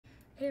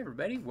Hey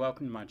everybody,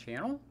 welcome to my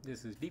channel.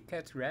 This is Deep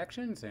Cuts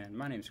Reactions and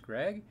my name's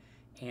Greg.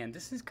 And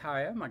this is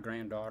Kaya, my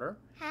granddaughter.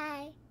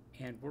 Hi.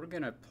 And we're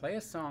going to play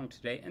a song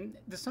today. And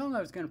the song I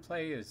was going to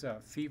play is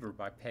Fever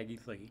by Peggy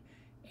Lee.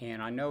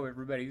 And I know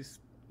everybody's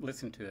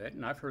listened to it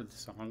and I've heard the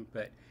song,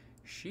 but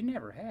she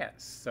never has.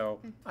 So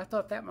I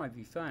thought that might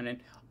be fun. And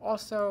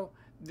also,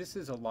 this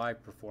is a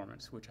live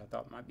performance, which I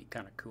thought might be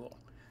kind of cool.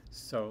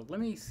 So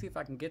let me see if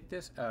I can get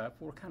this up.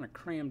 We're kind of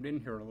crammed in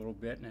here a little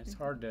bit and it's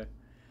hard to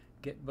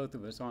get both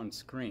of us on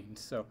screen.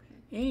 So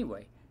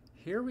anyway,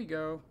 here we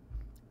go.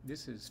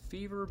 This is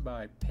Fever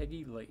by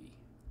Peggy Lee.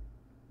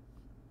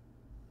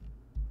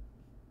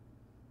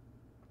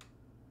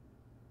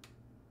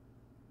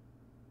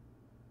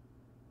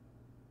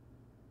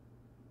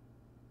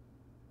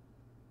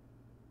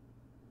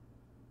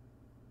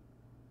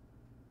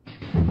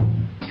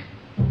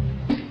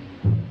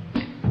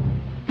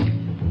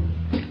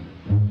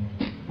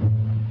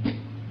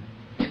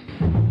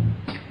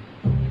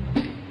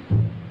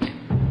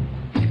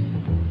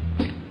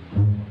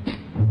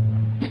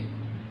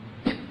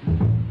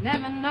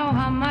 Never know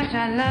how much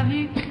I love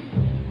you,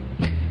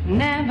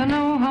 never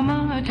know how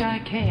much I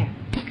care.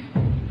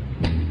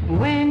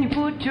 When you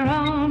put your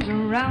arms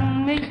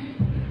around me,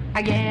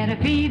 I get a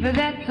fever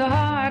that's so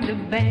hard to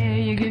bear.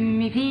 You give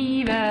me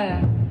fever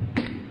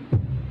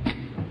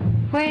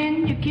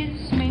when you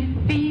kiss me,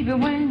 fever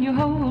when you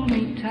hold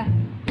me tight.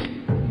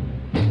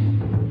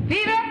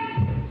 Fever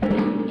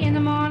in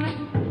the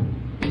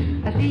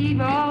morning, a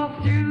fever all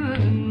through the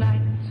night.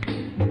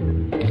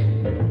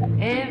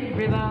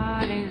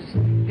 Everybody's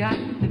got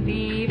the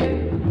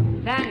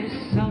fever, that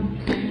is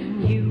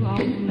something you all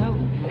know.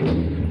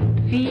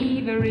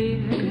 Fever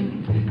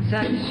isn't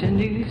such a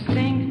new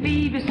thing,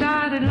 fever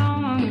started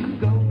long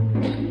ago.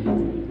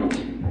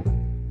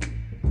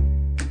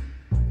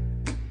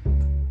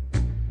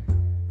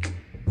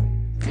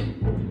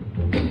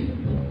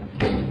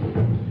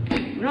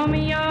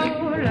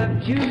 Romeo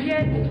loved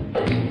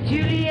Juliet,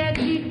 Juliet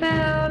she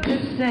felt the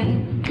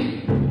same.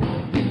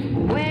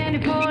 When he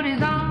put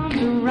his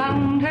arms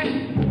around her,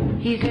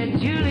 he said,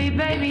 Julie,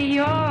 baby,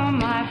 you're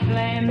my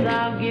flames,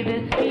 I'll give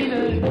it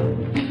fever.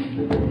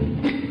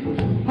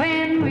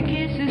 When we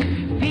kisses,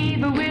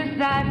 fever with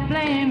thy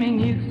flaming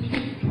youth.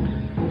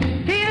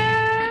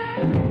 Fever,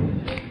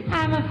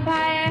 I'm a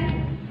fire,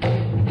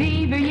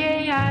 fever,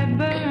 yea, I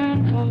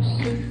burn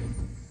forsooth.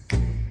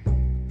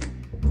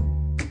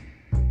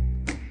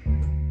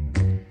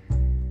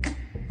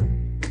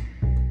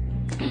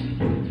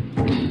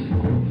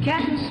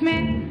 Captain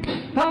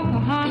Smith,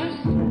 Pocahontas,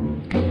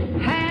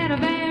 had a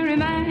very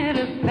mad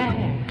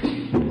affair.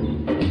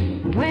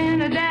 When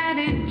her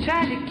daddy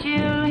tried to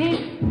kill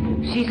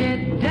him, she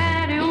said,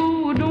 Daddy,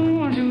 oh,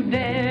 don't you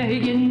dare. He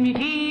gives me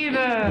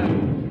fever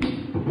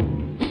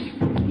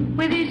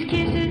with his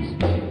kisses,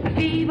 a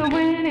fever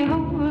when he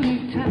holds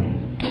me tight.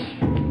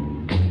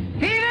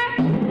 Fever,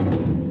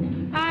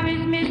 I'm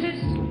his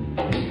missus,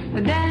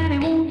 Daddy,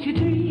 won't you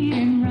treat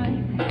him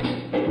right?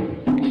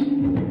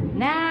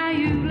 Now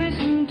you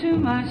listen to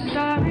my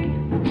story.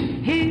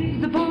 Here's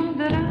the point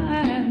that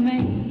I have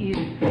made.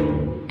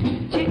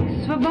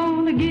 Chicks were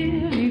born to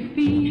give you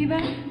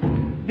fever,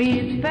 be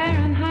it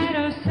Fahrenheit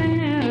or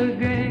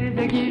centigrade,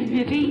 they give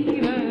you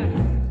fever.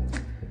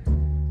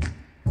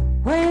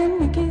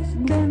 When you kiss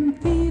them,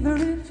 fever,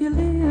 if you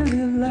live,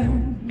 you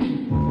learn.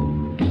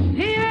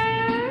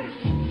 Fever,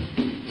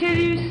 till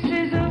you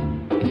sizzle,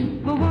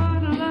 but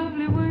what a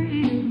lovely way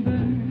to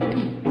burn.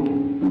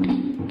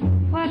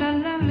 What a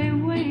lovely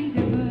way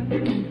to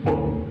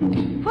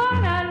burn.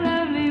 What a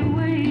lovely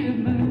way to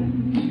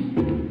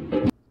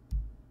burn.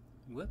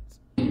 Whoops.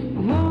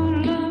 What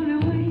a lovely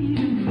way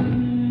to burn.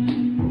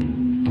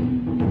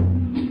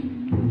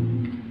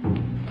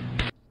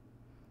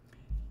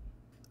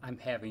 I'm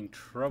having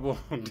trouble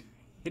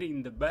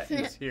hitting the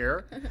buttons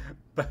here.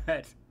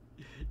 But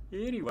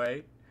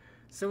anyway,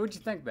 so what'd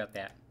you think about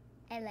that?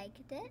 I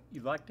liked it.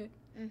 You liked it?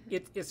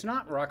 It's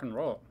not rock and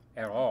roll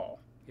at all.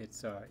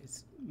 It's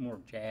more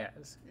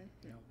jazz,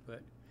 you know.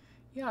 But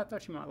yeah, I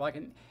thought you might like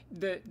it.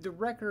 The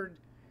record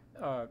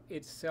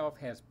itself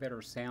has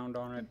better sound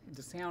on it.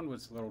 The sound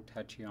was a little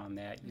touchy on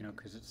that, you know,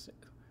 because it's,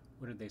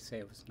 what did they say?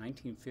 It was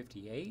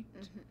 1958.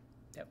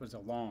 That was a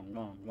long,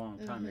 long, long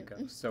time ago.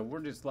 So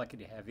we're just lucky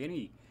to have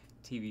any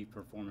TV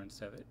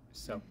performance of it.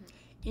 So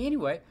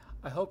anyway,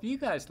 I hope you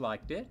guys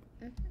liked it,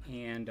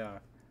 and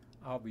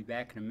I'll be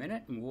back in a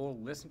minute and we'll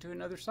listen to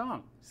another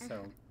song.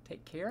 So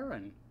take care,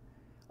 and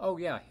oh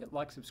yeah, hit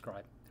like,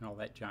 subscribe, and all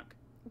that junk.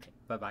 Okay,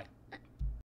 bye-bye.